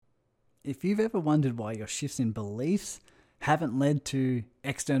If you've ever wondered why your shifts in beliefs haven't led to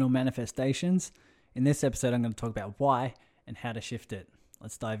external manifestations, in this episode I'm going to talk about why and how to shift it.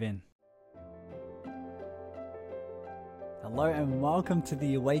 Let's dive in. Hello and welcome to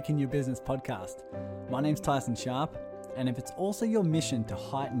the Awaken Your Business podcast. My name's Tyson Sharp, and if it's also your mission to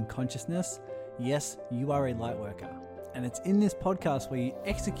heighten consciousness, yes, you are a light worker. And it's in this podcast where you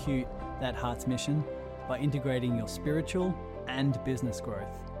execute that heart's mission by integrating your spiritual and business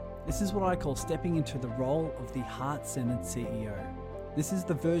growth. This is what I call stepping into the role of the heart-centered CEO. This is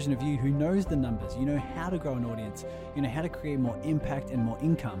the version of you who knows the numbers, you know how to grow an audience, you know how to create more impact and more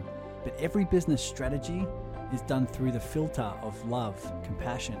income, but every business strategy is done through the filter of love,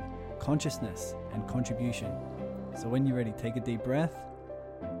 compassion, consciousness, and contribution. So when you're ready, take a deep breath,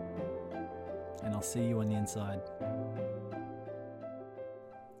 and I'll see you on the inside.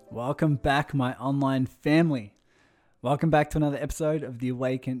 Welcome back, my online family. Welcome back to another episode of the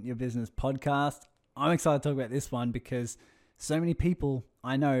Awaken Your Business podcast. I'm excited to talk about this one because so many people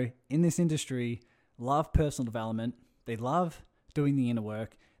I know in this industry love personal development. They love doing the inner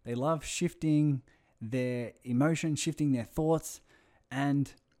work. They love shifting their emotions, shifting their thoughts.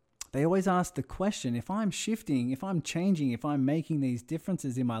 And they always ask the question, if I'm shifting, if I'm changing, if I'm making these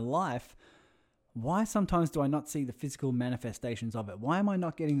differences in my life, why sometimes do I not see the physical manifestations of it? Why am I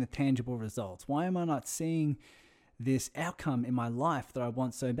not getting the tangible results? Why am I not seeing this outcome in my life that I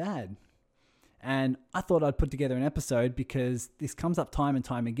want so bad? And I thought I'd put together an episode because this comes up time and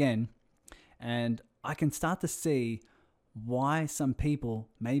time again, and I can start to see why some people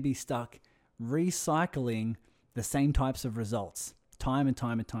may be stuck recycling the same types of results time and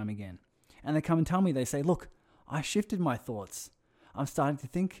time and time again. And they come and tell me, they say, look, I shifted my thoughts. I'm starting to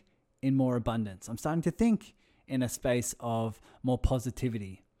think in more abundance. I'm starting to think in a space of more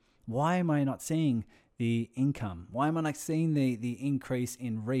positivity. Why am I not seeing the income? Why am I not seeing the increase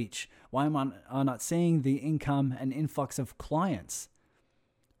in reach? Why am I not seeing the income and influx of clients,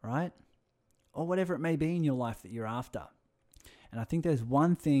 right? Or whatever it may be in your life that you're after. And I think there's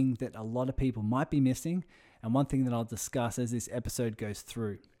one thing that a lot of people might be missing, and one thing that I'll discuss as this episode goes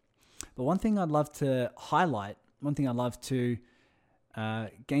through. But one thing I'd love to highlight, one thing I'd love to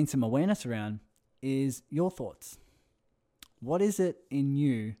gain some awareness around is your thoughts. What is it in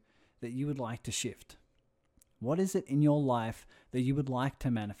you that you would like to shift? What is it in your life that you would like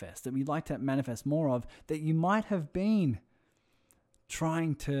to manifest, that you'd like to manifest more of, that you might have been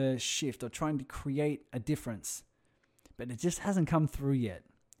trying to shift or trying to create a difference, but it just hasn't come through yet?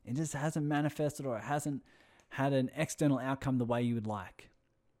 It just hasn't manifested, or it hasn't had an external outcome the way you would like.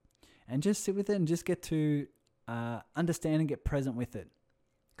 And just sit with it and just get to understand and get present with it.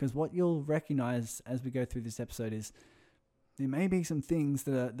 Because what you'll recognize as we go through this episode is there may be some things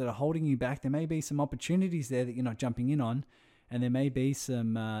that are holding you back. There may be some opportunities there that you're not jumping in on, and there may be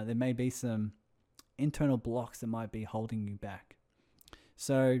some internal blocks that might be holding you back.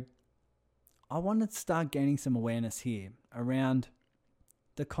 So I want to start gaining some awareness here around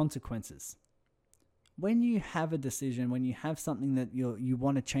the consequences. When you have a decision, when you have something that you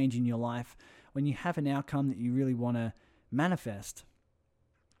want to change in your life, when you have an outcome that you really want to manifest,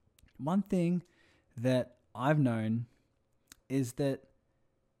 one thing that I've known is that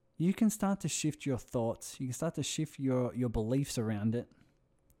you can start to shift your thoughts. You can start to shift your beliefs around it.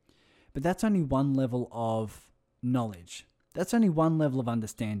 But that's only one level of knowledge. That's only one level of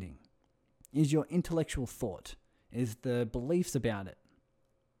understanding. Is your intellectual thought, is the beliefs about it,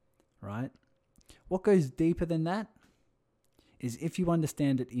 right? What goes deeper than that is if you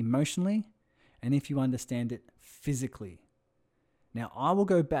understand it emotionally and if you understand it physically. Now, I will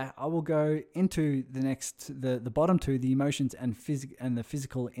go into the bottom two, the emotions and the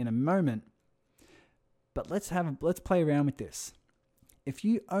physical, in a moment. But let's play around with this. If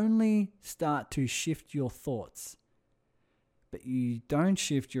you only start to shift your thoughts, but you don't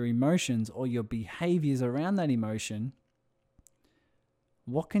shift your emotions or your behaviors around that emotion,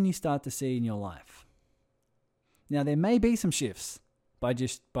 what can you start to see in your life? Now, there may be some shifts by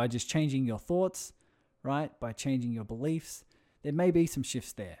just changing your thoughts, right? By changing your beliefs. There may be some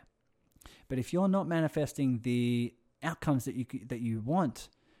shifts there. But if you're not manifesting the outcomes that you want,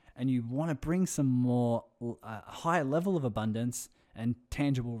 and you want to bring some more higher level of abundance and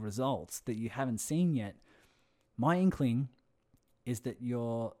tangible results that you haven't seen yet, my inkling is that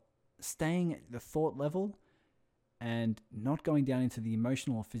you're staying at the thought level and not going down into the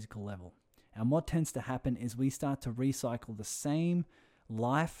emotional or physical level. And what tends to happen is we start to recycle the same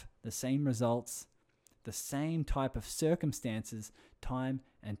life, the same results, the same type of circumstances time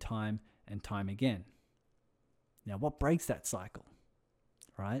and time and time again. Now, what breaks that cycle,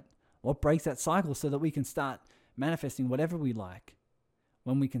 right? What breaks that cycle so that we can start manifesting whatever we like?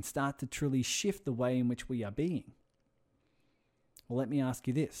 when we can start to truly shift the way in which we are being? Well, let me ask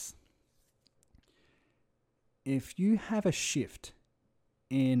you this. If you have a shift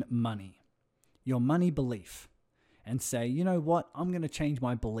in money, your money belief, and say, you know what, I'm going to change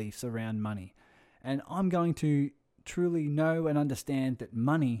my beliefs around money, and I'm going to truly know and understand that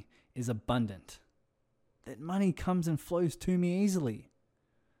money is abundant, that money comes and flows to me easily.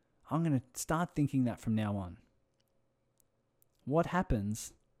 I'm going to start thinking that from now on. What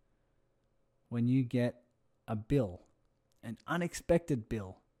happens when you get a bill, an unexpected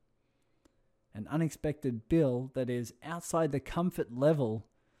bill that is outside the comfort level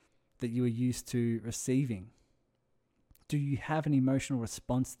that you are used to receiving? Do you have an emotional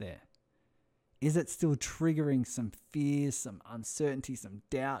response there? Is it still triggering some fears, some uncertainty, some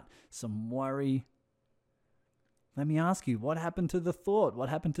doubt, some worry? Let me ask you, what happened to the thought? What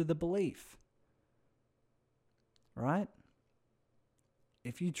happened to the belief? Right?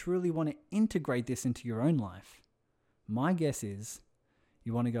 If you truly want to integrate this into your own life, my guess is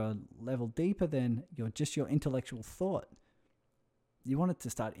you want to go a level deeper than your intellectual thought. You want it to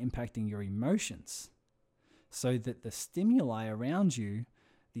start impacting your emotions so that the stimuli around you,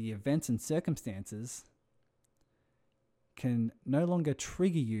 the events and circumstances, can no longer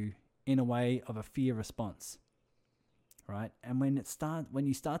trigger you in a way of a fear response. Right? And when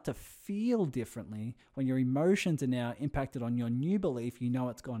you start to feel differently, when your emotions are now impacted on your new belief, you know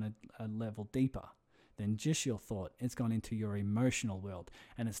it's gone a level deeper than just your thought. It's gone into your emotional world,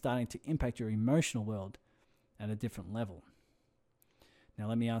 and it's starting to impact your emotional world at a different level. Now,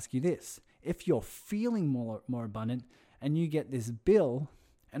 let me ask you this. If you're feeling more abundant and you get this bill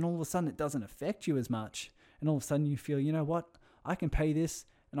and all of a sudden it doesn't affect you as much, and all of a sudden you feel, you know what, I can pay this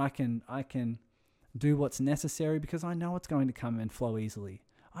and I can do what's necessary because I know it's going to come and flow easily.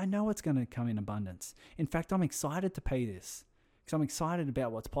 I know it's going to come in abundance. In fact, I'm excited to pay this because I'm excited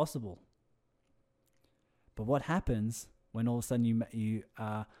about what's possible. But what happens when all of a sudden you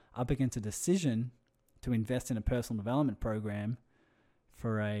are up against a decision to invest in a personal development program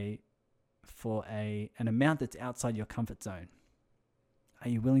for an amount that's outside your comfort zone? Are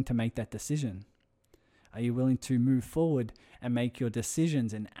you willing to make that decision? Are you willing to move forward and make your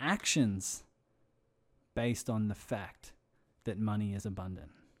decisions and actions based on the fact that money is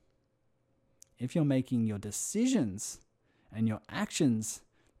abundant? If you're making your decisions and your actions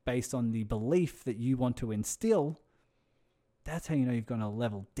based on the belief that you want to instill, that's how you know you've gone a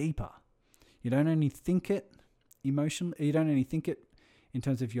level deeper. You don't only think it emotionally, you don't only think it in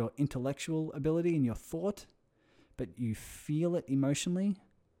terms of your intellectual ability and your thought, but you feel it emotionally,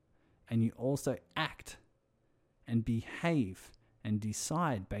 and you also act and behave and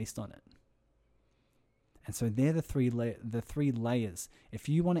decide based on it. And so they're the three layers. If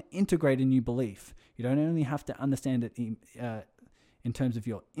you want to integrate a new belief, you don't only have to understand it in terms of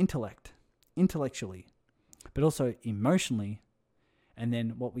your intellectually, but also emotionally, and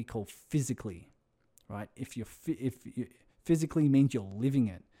then what we call physically, right? If you physically means you're living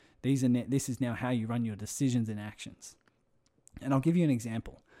it. This is now how you run your decisions and actions. And I'll give you an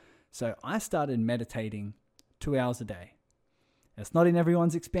example. So I started meditating 2 hours a day. It's not in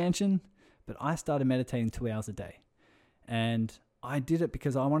everyone's expansion, but I started meditating 2 hours a day. And I did it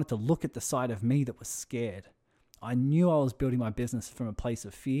because I wanted to look at the side of me that was scared. I knew I was building my business from a place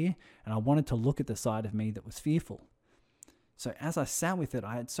of fear, and I wanted to look at the side of me that was fearful. So as I sat with it,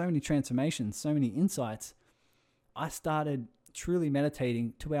 I had so many transformations, so many insights. I started truly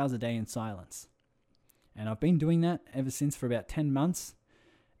meditating 2 hours a day in silence. And I've been doing that ever since for about 10 months.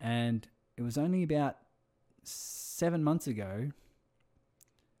 And it was only about 7 months ago,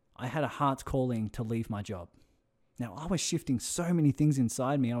 I had a heart's calling to leave my job. Now, I was shifting so many things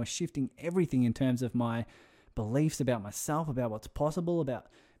inside me. I was shifting everything in terms of my beliefs about myself, about what's possible, about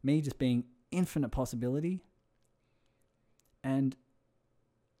me just being infinite possibility. And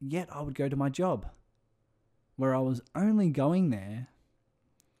yet I would go to my job, where I was only going there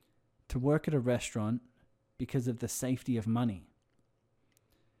to work at a restaurant because of the safety of money.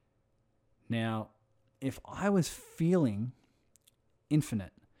 Now, if I was feeling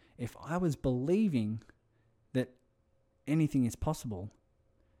infinite, if I was believing that anything is possible,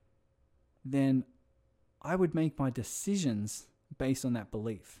 then I would make my decisions based on that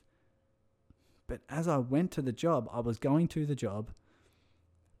belief. But as I went to the job, I was going to the job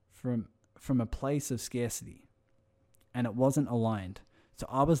from a place of scarcity, and it wasn't aligned. So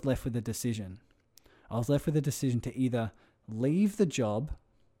I was left with a decision. I was left with a decision to either leave the job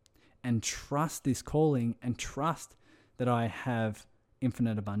and trust this calling and trust that I have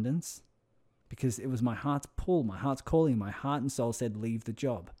infinite abundance, because it was my heart's pull, my heart's calling, my heart and soul said, leave the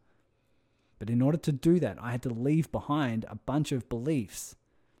job. But in order to do that, I had to leave behind a bunch of beliefs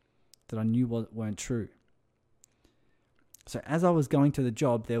that I knew weren't true. So as I was going to the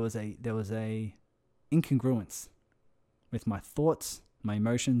job, there was a incongruence with my thoughts, my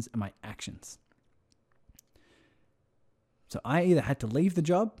emotions, and my actions. So I either had to leave the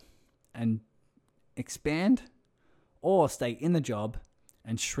job and expand, or stay in the job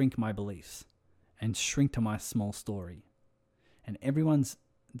and shrink my beliefs and shrink to my small story. And everyone's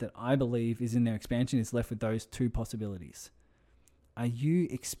that I believe is in their expansion is left with those two possibilities. Are you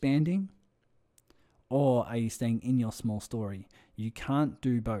expanding, or are you staying in your small story? You can't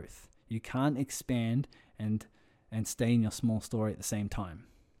do both. You can't expand and stay in your small story at the same time.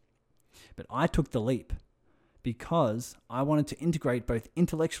 But I took the leap because I wanted to integrate both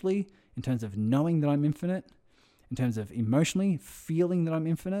intellectually, in terms of knowing that I'm infinite, in terms of emotionally feeling that I'm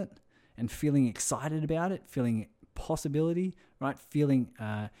infinite and feeling excited about it, feeling possibility, right? Feeling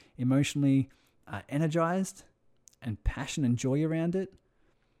emotionally energized and passion and joy around it.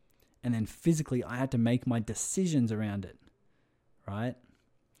 And then physically, I had to make my decisions around it, right?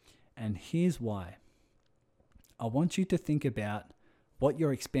 And here's why. I want you to think about what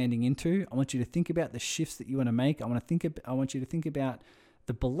you're expanding into. I want you to think about the shifts that you want to make. I want you to think about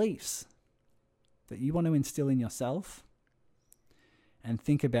the beliefs that you want to instill in yourself, and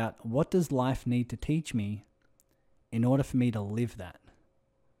think about, what does life need to teach me in order for me to live that?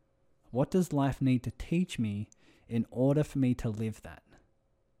 What does life need to teach me in order for me to live that?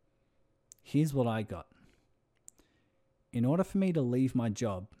 Here's what I got. In order for me to leave my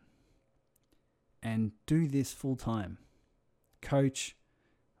job and do this full time, coach,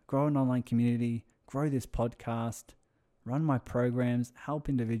 grow an online community, grow this podcast, run my programs, help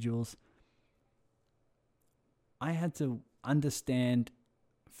individuals, I had to understand,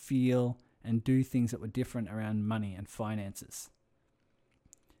 feel, and do things that were different around money and finances.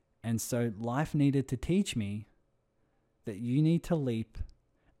 And so life needed to teach me that you need to leap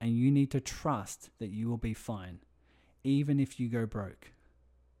and you need to trust that you will be fine, even if you go broke.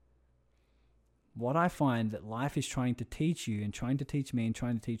 What I find that life is trying to teach you and trying to teach me and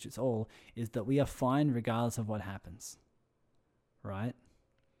trying to teach us all is that we are fine regardless of what happens, right?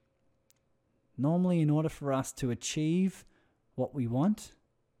 Normally, in order for us to achieve what we want,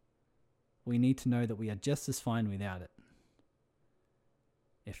 we need to know that we are just as fine without it.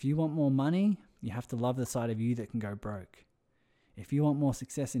 If you want more money, you have to love the side of you that can go broke. If you want more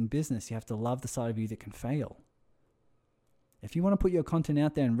success in business, you have to love the side of you that can fail. If you want to put your content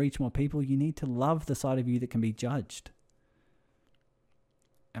out there and reach more people, you need to love the side of you that can be judged.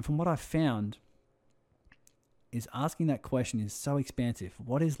 And from what I've found, is asking that question is so expansive.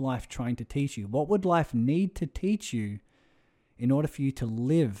 What is life trying to teach you? What would life need to teach you in order for you to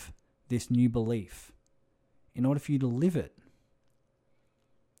live this new belief? In order for you to live it?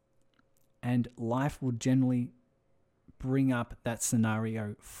 And life will generally bring up that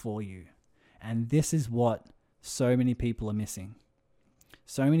scenario for you. And this is what so many people are missing.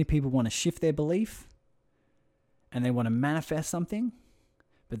 So many people want to shift their belief and they want to manifest something,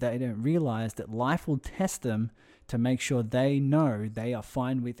 but they don't realize that life will test them to make sure they know they are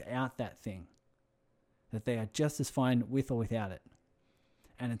fine without that thing, that they are just as fine with or without it.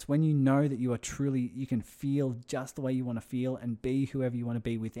 And it's when you know that you are truly, you can feel just the way you want to feel and be whoever you want to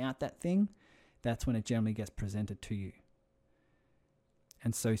be without that thing, that's when it generally gets presented to you.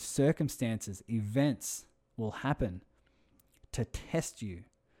 And so circumstances, events will happen to test you.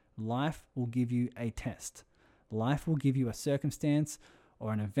 Life will give you a test. Life will give you a circumstance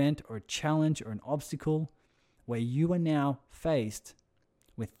or an event or a challenge or an obstacle where you are now faced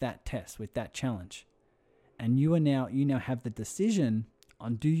with that test, with that challenge. And you now have the decision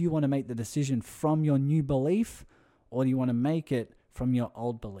on, do you want to make the decision from your new belief or do you want to make it from your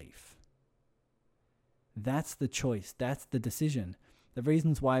old belief? That's the choice. That's the decision. The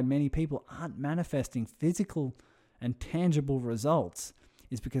reasons why many people aren't manifesting physical and tangible results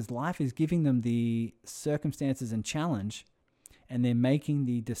is because life is giving them the circumstances and challenge, and they're making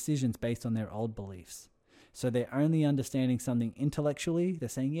the decisions based on their old beliefs. So they're only understanding something intellectually. They're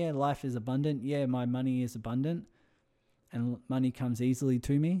saying, yeah, life is abundant. Yeah, my money is abundant and money comes easily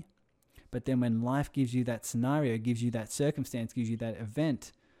to me. But then when life gives you that scenario, gives you that circumstance, gives you that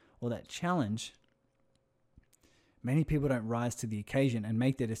event or that challenge, many people don't rise to the occasion and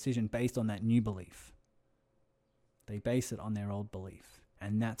make their decision based on that new belief. They base it on their old belief.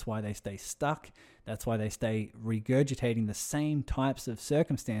 And that's why they stay stuck. That's why they stay regurgitating the same types of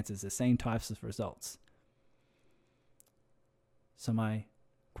circumstances, the same types of results. So my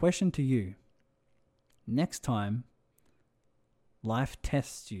question to you, next time life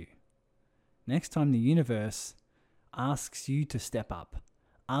tests you, next time the universe asks you to step up,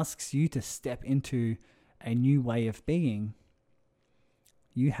 asks you to step into a new way of being,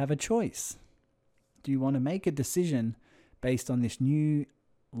 you have a choice. Do you want to make a decision based on this new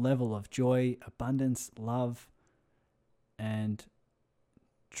level of joy, abundance, love, and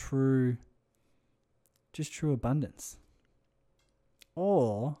true abundance?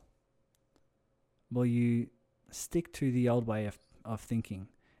 Or will you stick to the old way of thinking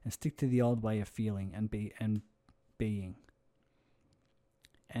and stick to the old way of feeling and being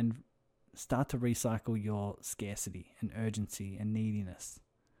and start to recycle your scarcity and urgency and neediness?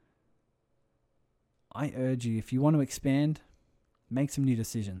 I urge you, if you want to expand, make some new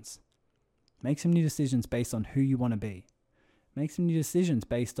decisions. Make some new decisions based on who you want to be. Make some new decisions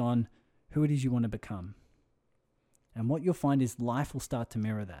based on who it is you want to become. And what you'll find is life will start to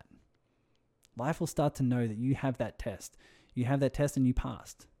mirror that. Life will start to know that you have that test. You have that test and you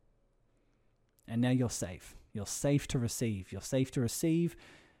passed. And now you're safe. You're safe to receive. You're safe to receive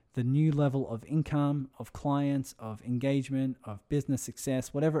the new level of income, of clients, of engagement, of business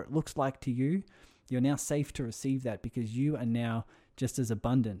success, whatever it looks like to you. You're now safe to receive that because you are now just as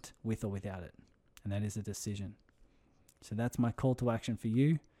abundant with or without it. And that is a decision. So that's my call to action for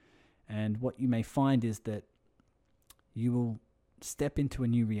you. And what you may find is that you will step into a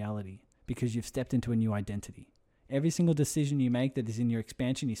new reality because you've stepped into a new identity. Every single decision you make that is in your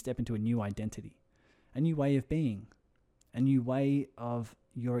expansion, you step into a new identity, a new way of being, a new way of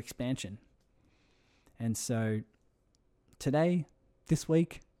your expansion. And so today, this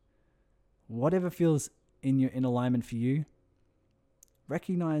week, whatever feels in alignment for you,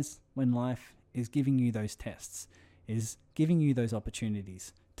 recognize when life is giving you those tests, is giving you those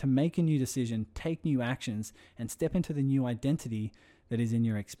opportunities to make a new decision, take new actions, and step into the new identity that is in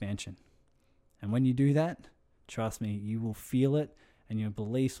your expansion. And when you do that, trust me, you will feel it and your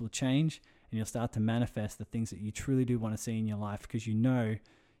beliefs will change and you'll start to manifest the things that you truly do want to see in your life because you know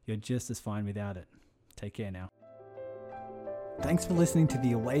you're just as fine without it. Take care now. Thanks for listening to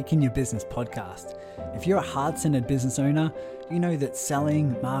the Awaken Your Business podcast. If you're a heart-centered business owner, you know that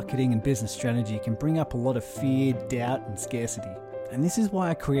selling, marketing, and business strategy can bring up a lot of fear, doubt, and scarcity. And this is why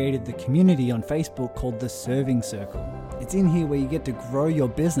I created the community on Facebook called The Serving Circle. It's in here where you get to grow your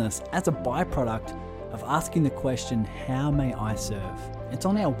business as a byproduct of asking the question, how may I serve? It's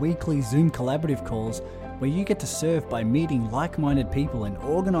on our weekly Zoom collaborative calls where you get to serve by meeting like-minded people and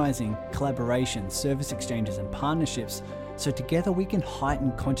organizing collaborations, service exchanges, and partnerships so together we can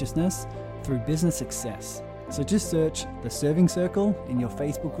heighten consciousness through business success. So just search The Serving Circle in your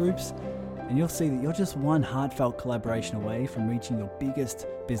Facebook groups and you'll see that you're just one heartfelt collaboration away from reaching your biggest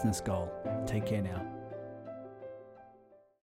business goal. Take care now.